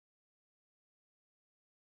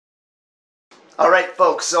Alright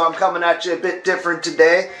folks, so I'm coming at you a bit different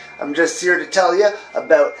today. I'm just here to tell you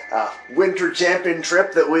about a winter camping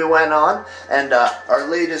trip that we went on and our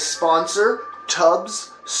latest sponsor,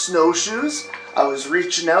 Tubbs Snowshoes. I was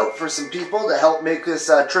reaching out for some people to help make this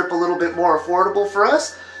trip a little bit more affordable for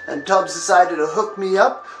us, and Tubbs decided to hook me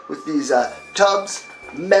up with these Tubbs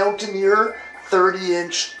Mountaineer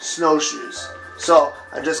 30-inch snowshoes. So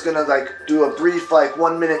I'm just gonna do a brief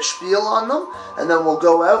 1 minute spiel on them, and then we'll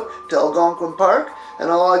go out to Algonquin Park and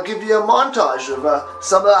I'll give you a montage of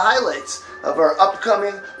some of the highlights of our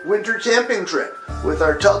upcoming winter camping trip with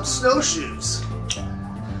our Tubbs snowshoes.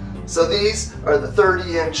 So these are the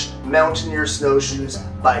 30-inch Mountaineer snowshoes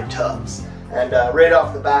by Tubbs. And right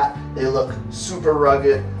off the bat, they look super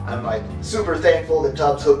rugged. I'm super thankful that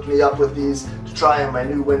Tubbs hooked me up with these to try on my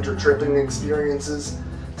new winter tripping experiences.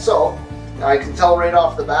 So I can tell right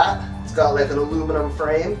off the bat, it's got an aluminum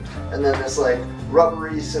frame and then this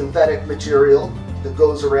rubbery synthetic material that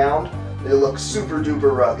goes around. They look super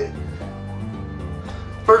duper rugged.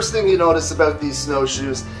 First thing you notice about these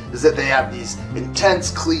snowshoes is that they have these intense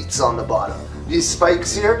cleats on the bottom. These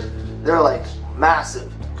spikes here, they're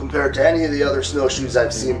massive compared to any of the other snowshoes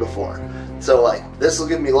I've seen before. So this will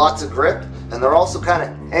give me lots of grip, and they're also kind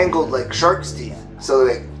of angled like shark's teeth. So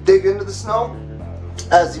they dig into the snow.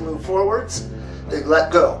 As you move forwards, they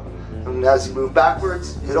let go. And as you move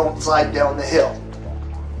backwards, you don't slide down the hill.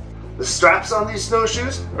 The straps on these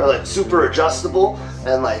snowshoes are super adjustable,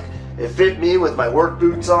 and it fit me with my work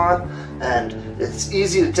boots on, and it's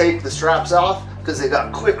easy to take the straps off because they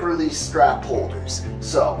got quick release strap holders.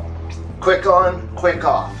 So quick on, quick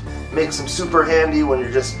off. Makes them super handy when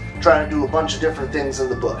you're just trying to do a bunch of different things in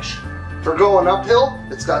the bush. For going uphill,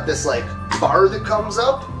 it's got this bar that comes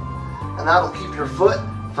up, and that'll keep your foot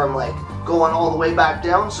from going all the way back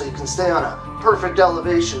down, so you can stay on a perfect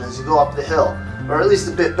elevation as you go up the hill, or at least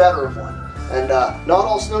a bit better of one. And not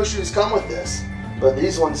all snowshoes come with this, but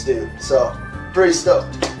these ones do, so pretty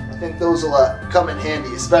stoked. I think those will come in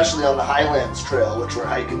handy, especially on the Highlands Trail, which we're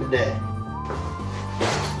hiking today.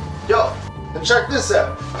 Yo, and check this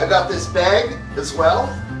out. I got this bag as well,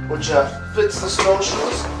 which fits the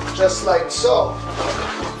snowshoes just like so.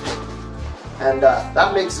 And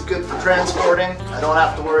that makes it good for transporting. I don't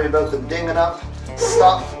have to worry about them dinging up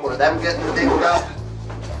stuff or them getting dinged up.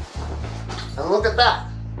 And look at that.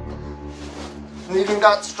 And even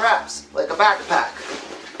got straps, like a backpack.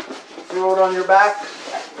 Throw it on your back,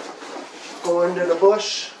 go into the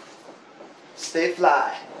bush, stay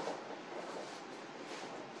fly.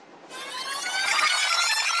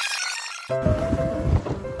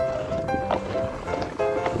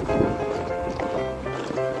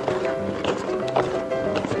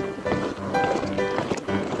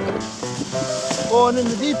 Going in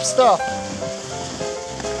the deep stuff.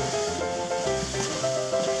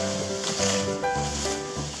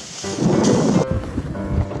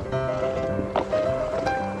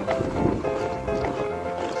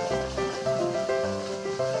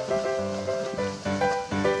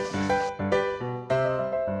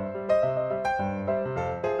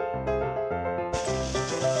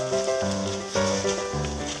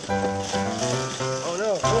 Oh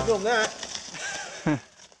no, don't film that.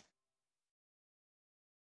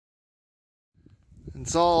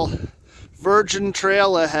 It's all virgin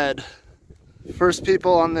trail ahead. First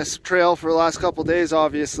people on this trail for the last couple days,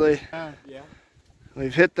 obviously. Yeah.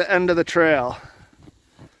 We've hit the end of the trail.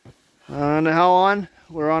 And how on?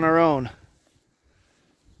 We're on our own.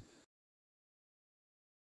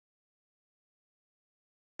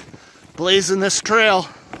 Blazing this trail.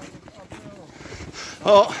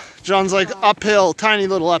 Oh, John's uphill, tiny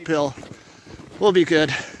little uphill. We'll be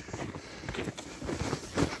good.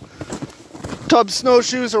 Tubbs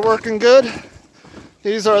snowshoes are working good.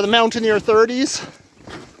 These are the Mountaineer 30s.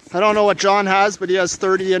 I don't know what John has, but he has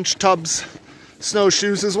 30-inch Tubbs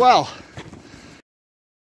snowshoes as well.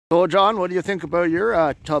 So John, what do you think about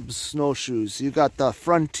your Tubbs snowshoes? You got the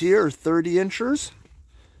Frontier 30-inchers.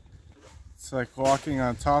 It's like walking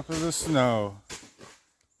on top of the snow.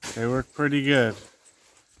 They work pretty good.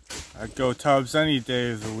 I'd go Tubbs any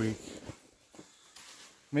day of the week.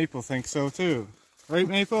 Maple thinks so too. Right,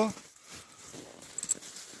 Maple?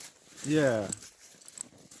 Yeah.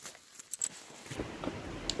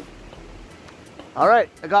 Alright,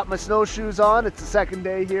 I got my snowshoes on. It's the second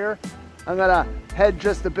day here. I'm gonna head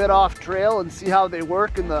just a bit off trail and see how they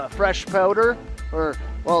work in the fresh powder, or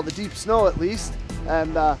well, the deep snow at least.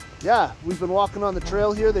 And yeah, we've been walking on the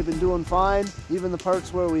trail here. They've been doing fine. Even the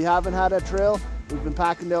parts where we haven't had a trail, we've been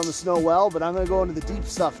packing down the snow well. But I'm gonna go into the deep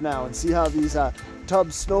stuff now and see how these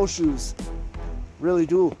Tubbs snowshoes really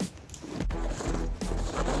do.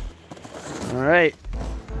 All right,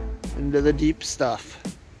 into the deep stuff.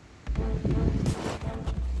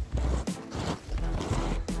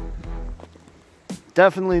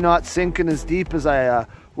 Definitely not sinking as deep as I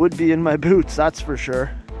would be in my boots, that's for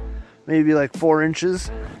sure. Maybe like 4 inches.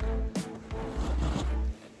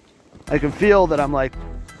 I can feel that I'm like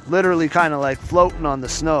literally kind of like floating on the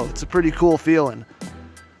snow. It's a pretty cool feeling.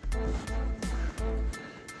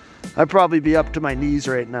 I'd probably be up to my knees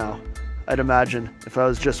right now, I'd imagine, if I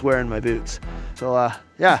was just wearing my boots. So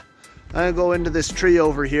yeah, I'm gonna go into this tree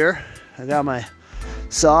over here. I got my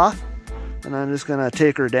saw and I'm just gonna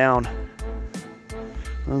take her down.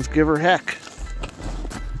 Let's give her heck.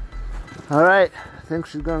 All right, I think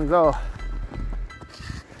she's gonna go.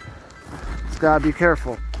 Just gotta be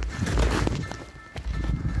careful.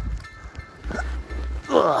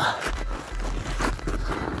 Ugh.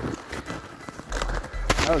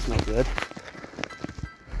 That was no good.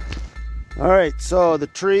 All right, so the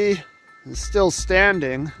tree is still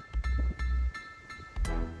standing,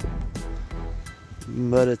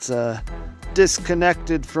 but it's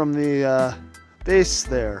disconnected from the base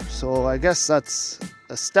there. So I guess that's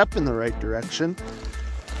a step in the right direction.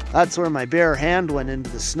 That's where my bare hand went into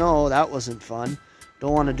the snow. That wasn't fun.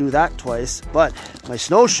 Don't want to do that twice. But my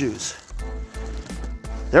snowshoes,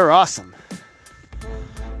 they're awesome.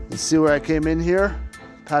 You see where I came in here?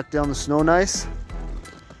 Packed down the snow nice.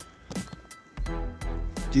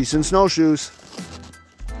 Decent snowshoes.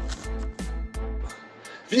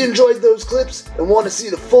 If you enjoyed those clips and want to see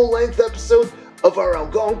the full-length episode of our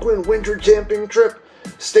Algonquin winter camping trip,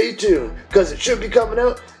 stay tuned, because it should be coming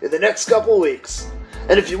out in the next couple weeks.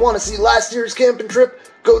 And if you want to see last year's camping trip,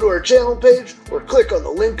 go to our channel page or click on the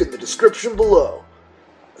link in the description below.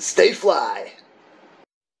 Stay fly.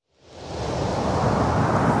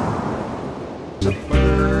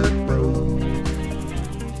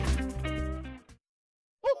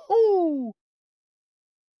 Woohoo!